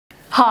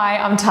Hi,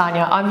 I'm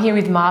Tanya. I'm here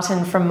with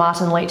Martin from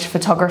Martin Leach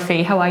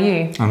Photography. How are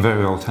you? I'm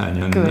very well,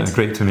 Tanya, and Good.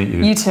 Great to meet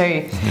you. You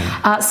too.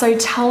 Yeah. So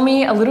tell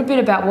me a little bit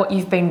about what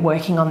you've been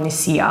working on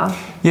this year.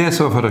 Yeah,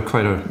 so I've had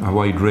quite a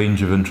wide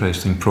range of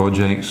interesting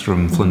projects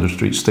from Flinders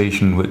Street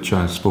Station, which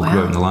I spoke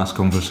about in the last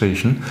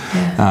conversation.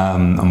 Yeah.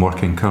 I'm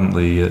working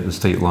currently at the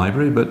State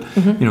Library, but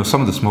you know,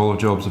 some of the smaller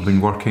jobs I've been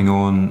working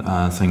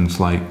on, things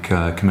like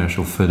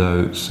commercial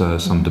fit-outs,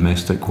 some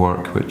domestic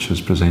work, which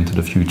has presented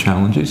a few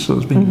challenges. So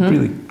it's been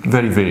really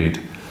very varied.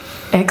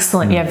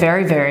 Excellent. Yeah,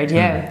 very varied.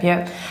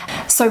 Yeah.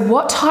 So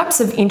what types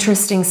of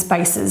interesting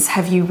spaces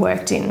have you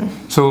worked in?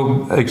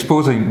 So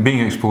being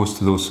exposed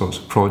to those sorts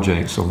of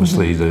projects,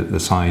 obviously the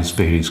size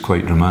varies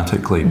quite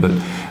dramatically, but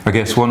I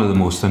guess one of the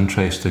most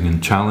interesting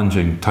and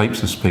challenging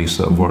types of space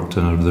that I've worked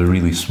in are the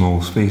really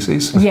small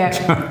spaces. Yeah.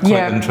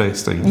 Quite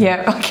interesting.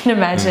 Yeah, I can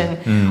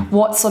imagine.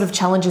 What sort of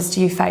challenges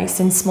do you face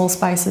in small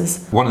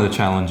spaces? One of the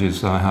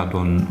challenges I had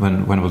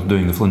when I was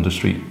doing the Flinders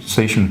Street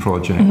Station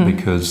project,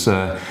 because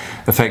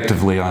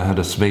effectively I had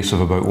a space of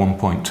about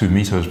 1.2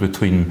 metres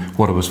between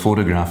what I was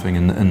photographing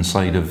and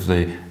outside of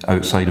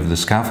the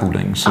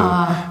scaffolding. So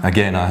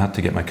again, I had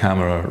to get my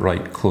camera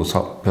right close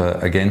up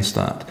against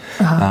that.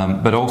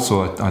 But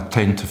also I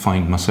tend to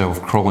find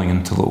myself crawling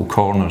into little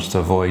corners to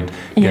avoid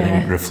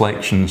getting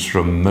reflections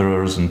from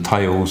mirrors and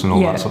tiles and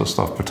all that sort of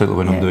stuff, particularly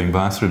when I'm doing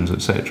bathrooms,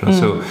 etc.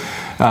 So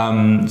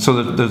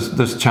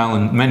there's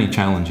many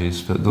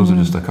challenges, but those are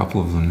just a couple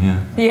of them.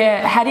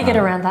 Yeah. How do you get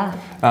around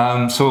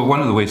that? So one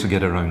of the ways to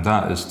get around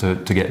that is to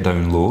get down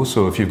low.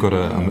 So if you've got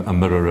a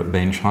mirror at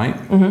bench height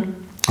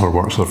or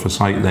work surface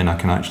height, then I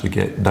can actually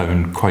get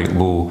down quite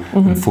low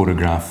and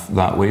photograph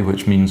that way,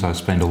 which means I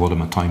spend a lot of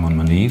my time on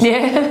my knees.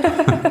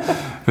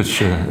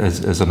 Which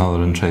is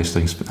another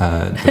interesting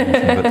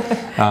dimension.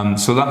 But,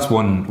 so that's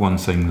one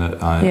thing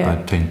that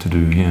I tend to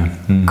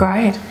do.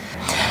 Great.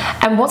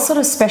 And what sort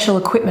of special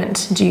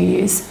equipment do you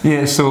use?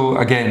 Yeah, so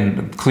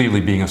again,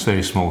 clearly being a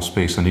very small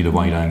space, I need a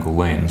wide angle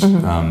lens.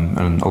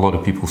 And a lot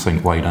of people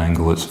think wide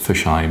angle, it's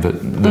fisheye,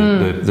 but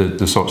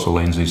the sorts of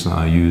lenses that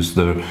I use,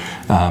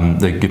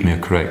 they give me a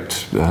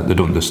correct, they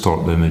don't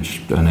distort the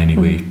image in any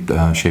way,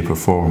 shape or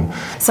form.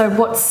 So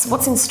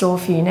what's in store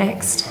for you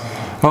next?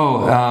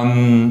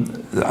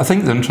 I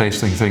think the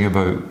interesting thing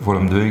about what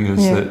I'm doing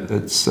is that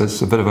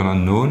it's a bit of an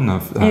unknown.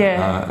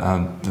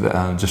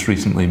 I've just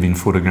recently been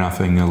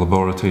photographing a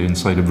laboratory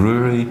inside a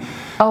brewery.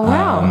 Oh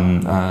wow!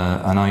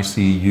 An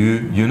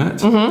ICU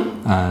unit,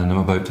 and I'm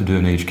about to do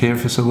an aged care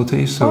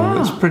facility. So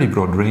it's pretty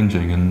broad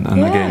ranging, and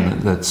again,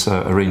 that's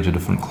a range of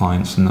different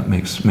clients, and that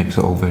makes it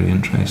all very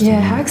interesting.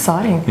 Yeah, how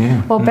exciting!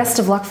 Yeah. Well, best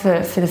of luck for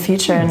the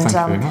future, and thank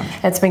you very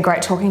much. It's been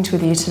great talking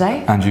with you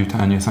today. And you,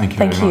 Tanya, thank you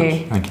very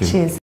much. Thank you.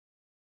 Cheers.